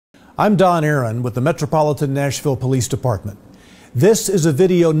I'm Don Aaron with the Metropolitan Nashville Police Department. This is a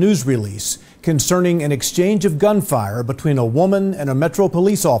video news release concerning an exchange of gunfire between a woman and a Metro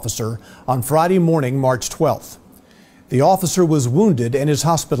police officer on Friday morning, March 12th. The officer was wounded and is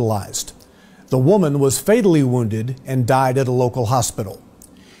hospitalized. The woman was fatally wounded and died at a local hospital.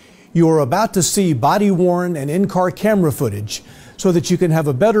 You are about to see body-worn and in-car camera footage so that you can have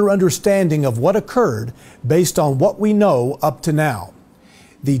a better understanding of what occurred based on what we know up to now.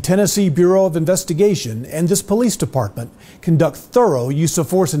 The Tennessee Bureau of Investigation and this police department conduct thorough use of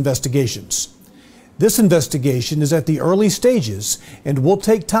force investigations. This investigation is at the early stages and will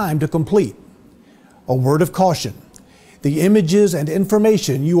take time to complete. A word of caution. The images and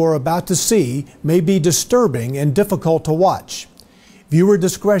information you are about to see may be disturbing and difficult to watch. Viewer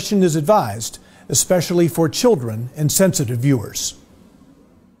discretion is advised, especially for children and sensitive viewers.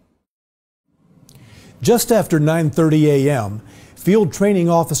 Just after 9:30 a.m., Field Training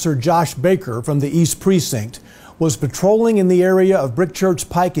Officer Josh Baker from the East Precinct was patrolling in the area of Brickchurch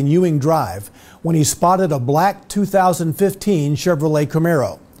Pike and Ewing Drive when he spotted a black 2015 Chevrolet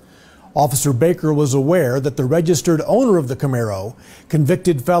Camaro. Officer Baker was aware that the registered owner of the Camaro,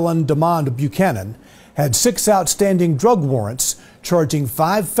 convicted felon DeMond Buchanan, had 6 outstanding drug warrants charging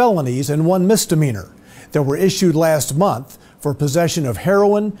 5 felonies and 1 misdemeanor that were issued last month for possession of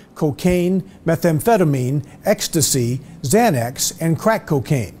heroin, cocaine, methamphetamine, ecstasy, Xanax, and crack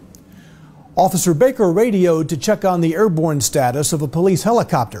cocaine. Officer Baker radioed to check on the airborne status of a police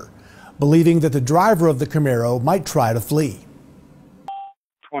helicopter, believing that the driver of the Camaro might try to flee.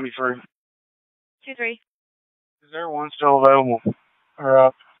 23. 23. Is there one still available? Or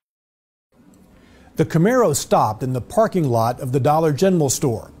up? The Camaro stopped in the parking lot of the Dollar General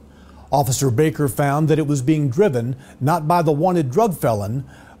store. Officer Baker found that it was being driven not by the wanted drug felon,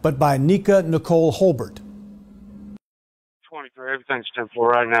 but by Nika Nicole Holbert. 23. Everything's 10-4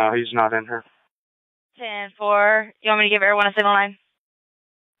 right now. He's not in here. 10-4. You want me to give everyone a signal line?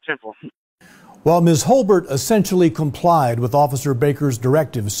 10-4. While Ms. Holbert essentially complied with Officer Baker's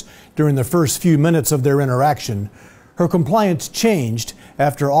directives during the first few minutes of their interaction, her compliance changed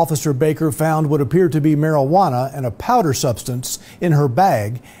after Officer Baker found what appeared to be marijuana and a powder substance in her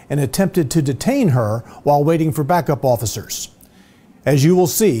bag and attempted to detain her while waiting for backup officers. As you will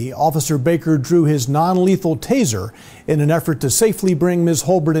see, Officer Baker drew his non-lethal taser in an effort to safely bring Ms.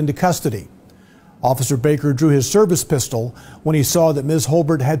 Holbert into custody. Officer Baker drew his service pistol when he saw that Ms.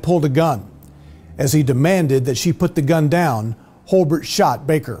 Holbert had pulled a gun. As he demanded that she put the gun down, Holbert shot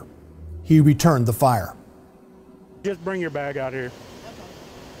Baker. He returned the fire. Just bring your bag out here.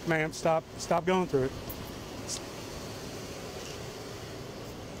 Ma'am, stop going through it.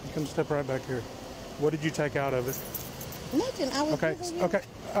 You come step right back here. What did you take out of it? Nothing. I was Okay.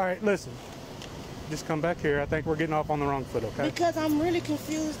 All right, listen. Just come back here. I think we're getting off on the wrong foot, okay? Because I'm really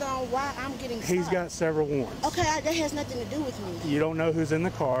confused on why I'm getting stopped. He's got several warrants. Okay, that has nothing to do with me. You don't know who's in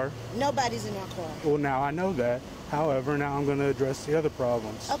the car. Nobody's in my car. Well, now I know that. However, now I'm going to address the other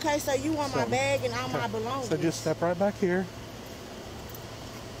problems. Okay, so you want my bag and all my belongings. So just step right back here.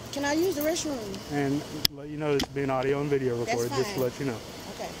 Can I use the restroom? And let you know it's being audio and video recorded, just to let you know.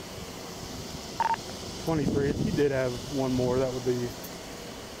 Okay. 23, if you did have one more, that would be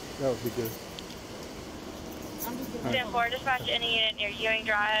good. 10-4, dispatch any unit near Ewing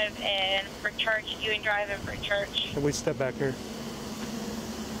Drive and Brickchurch, Ewing Drive and Brickchurch. Can we step back here?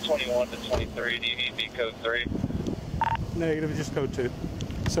 21 to 23, do you need me code 3? Negative, just code 2.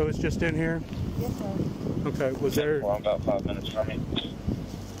 So it's just in here? Yes, sir. Okay, was there... Well, I'm about 5 minutes from you.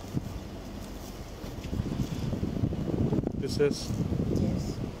 Is this?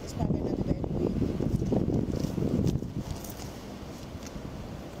 Yes. It's probably another bag of weed.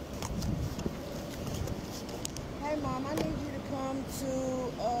 Hey, Mom, I need you to come to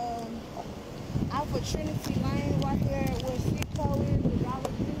Alpha Trinity Lane right here where Seaco is, the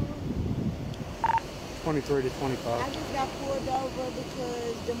Dollar General. 23 to 25. I just got pulled over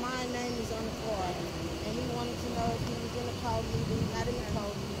because my name is on the car, and he wanted to know if he was in the car, he's not in the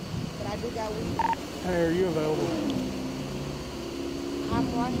car, but I do got weed. Hey, are you available? I'm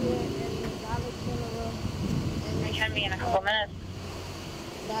right here in the Dollar General. You can be in a couple minutes.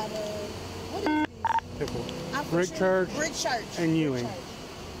 By the, what is this? Brickchurch and Ewing.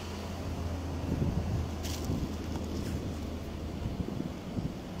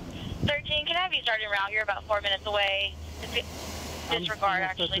 13, can I have you starting around? You're about 4 minutes away. Disregard on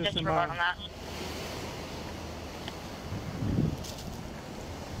that. Can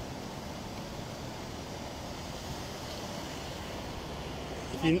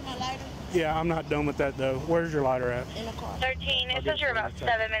I get my lighter? Yeah, I'm not done with that though. Where's your lighter at? In the car. 13, it says you're about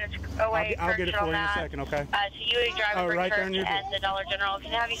 7 minutes away. I'll get it for you in a that. second, okay? So you drive Oh, over right there church in your at the Dollar General.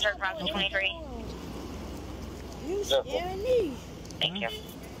 Can I have you start from 23? You scaring me. Thank you.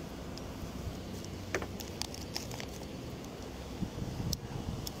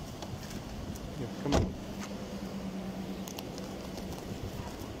 Yeah, come on.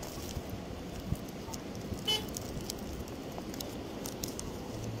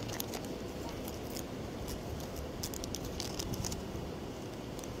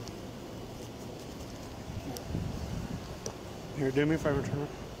 Here, do me a favor, turn.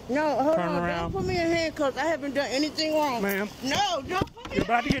 No, hold Turn on. around. Don't put me in handcuffs. I haven't done anything wrong. Ma'am. No, don't put me You're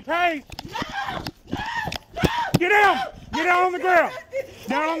about to get tased. No! Get down! Get down on the ground!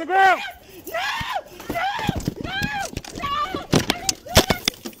 Down on the ground! No! No! No! No!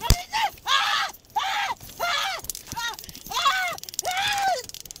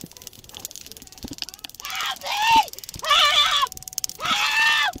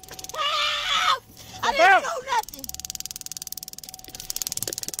 I didn't do nothing.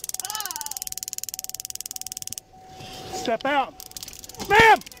 Step out.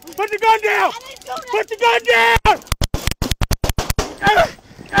 Ma'am! Put the gun down! Put the gun down!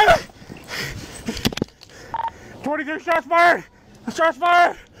 23 shots fired! Shots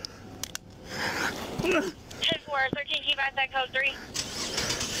fired! 10-4, 13, keep at that code 3.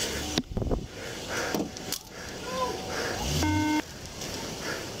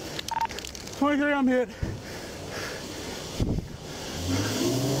 I'm hit.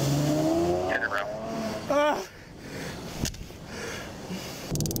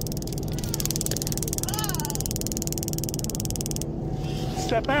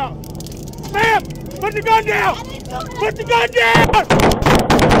 Step out. Ma'am! Put the gun down! Put the gun down!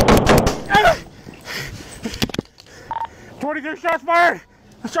 23 shots fired!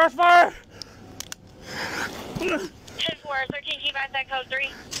 Shots fired! 10-4, 13, keep at that code 3.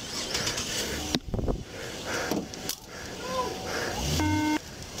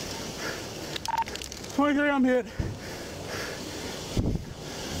 I'm hit.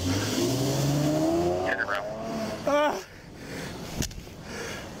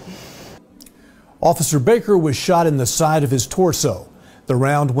 Officer Baker was shot in the side of his torso. The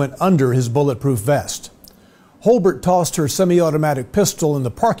round went under his bulletproof vest. Holbert tossed her semi-automatic pistol in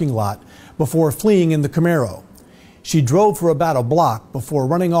the parking lot before fleeing in the Camaro. She drove for about a block before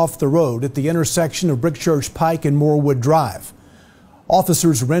running off the road at the intersection of Brickchurch Pike and Moorwood Drive.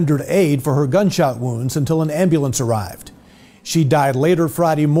 Officers rendered aid for her gunshot wounds until an ambulance arrived. She died later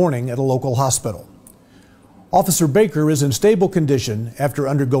Friday morning at a local hospital. Officer Baker is in stable condition after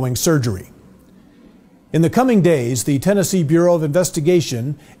undergoing surgery. In the coming days, the Tennessee Bureau of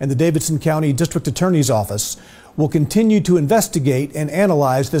Investigation and the Davidson County District Attorney's Office will continue to investigate and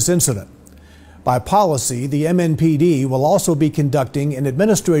analyze this incident. By policy, the MNPD will also be conducting an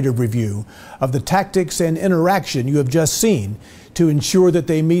administrative review of the tactics and interaction you have just seen to ensure that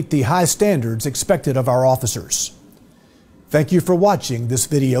they meet the high standards expected of our officers. Thank you for watching this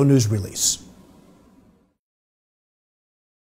video news release.